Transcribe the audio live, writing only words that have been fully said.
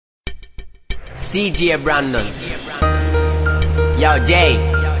CJ Brandon. Yo, Jay.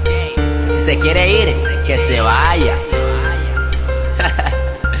 Si se quiere ir, que se vaya.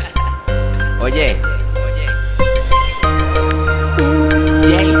 Oye.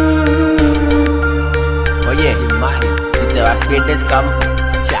 Jay. Oye, Gimario. Si te vas, pierdes campo.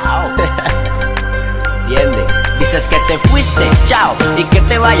 Chao. ¿Entiendes? Dices que te fuiste, chao, y que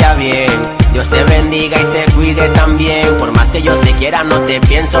te vaya bien. Dios te bendiga y te cuide también. Por más que yo te quiera, no te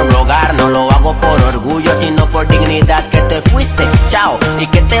pienso rogar. No lo hago por orgullo, sino por dignidad. Que te fuiste, chao, y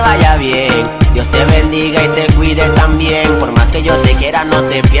que te vaya bien. Dios te bendiga y te cuide también. Por más que yo te quiera, no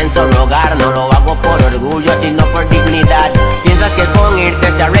te pienso rogar. No lo hago por orgullo, sino por dignidad. Piensas que con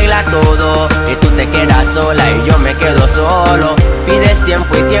irte se arregla todo, y tú te quedas sola y yo me quedo solo. Pides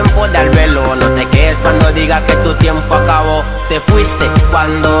tiempo y tiempo de velo. No te quedes cuando diga que tu tiempo acabó. Te fuiste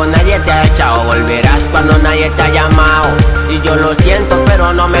cuando nadie te ha echado. Volverás cuando nadie te ha llamado. Y yo lo siento,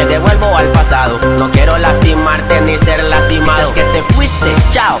 pero no me devuelvo al pasado. No quiero lastimarte ni ser lastimado. Dices que te fuiste,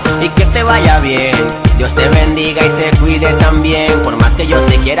 chao, y que te vaya bien. Dios te bendiga y te cuide también. Por más que yo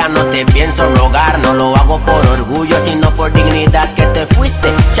te quiera, no te pienso rogar. No lo hago por orgullo, sino por dignidad. Que te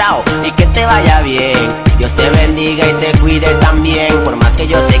fuiste, chao, y que te vaya bien. Dios te bendiga y te cuide también. Por más que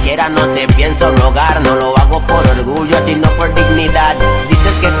yo te quiera, no te pienso rogar. No lo hago por orgullo, sino por dignidad.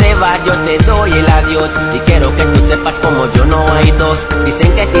 Dices que te vas, yo te doy el adiós. Y quiero que tú sepas como yo no hay dos.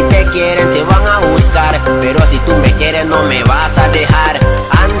 Dicen que si te quieren te van a buscar, pero si tú me quieres no me vas a dejar.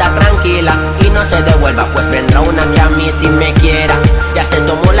 Anda tranquila y no se devuelva, pues vendrá una que a mí sí me quiera. Ya se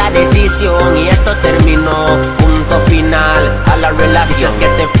tomó la decisión y esto terminó. Punto final a la relación. Dices que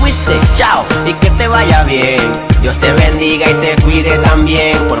te fuiste, chao, y que te vaya bien. Dios te bendiga y te cuide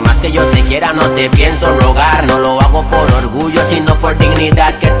también. Por más que yo te quiera, no te pienso rogar. No lo hago por orgullo, sino por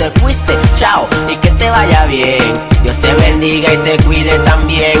dignidad. Que te fuiste, chao, y que te vaya bien. Dios te bendiga y te cuide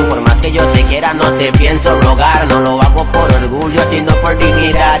también. Por más que yo te quiera, no te pienso rogar. No lo hago por orgullo, sino por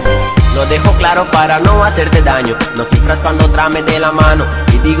dignidad. Lo dejo claro para no hacerte daño. No sufras cuando trame de la mano.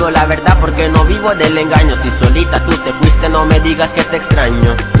 Y digo la verdad porque no vivo del engaño. Si solita tú te fuiste, no me digas que te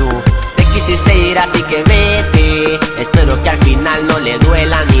extraño. Tú te quisiste ir, así que vete. Espero que al final no le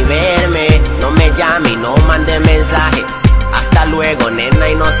duela ni verme. No me llame y no mande mensajes. Hasta luego, nena,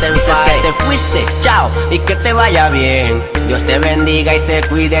 y no se enfade. Dices que te fuiste, chao, y que te vaya bien. Dios te bendiga y te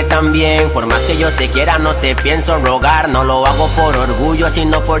cuide también. Por más que yo te quiera, no te pienso rogar. No lo hago por orgullo,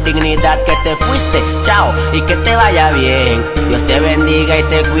 sino por dignidad. Que te fuiste, chao, y que te vaya bien. Dios te bendiga y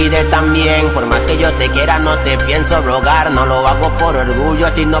te cuide también. Por más que yo te quiera, no te pienso rogar. No lo hago por orgullo,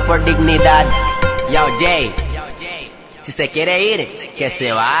 sino por dignidad. Yo, Jay, si se quiere ir, que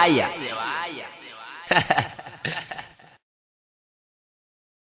se vaya.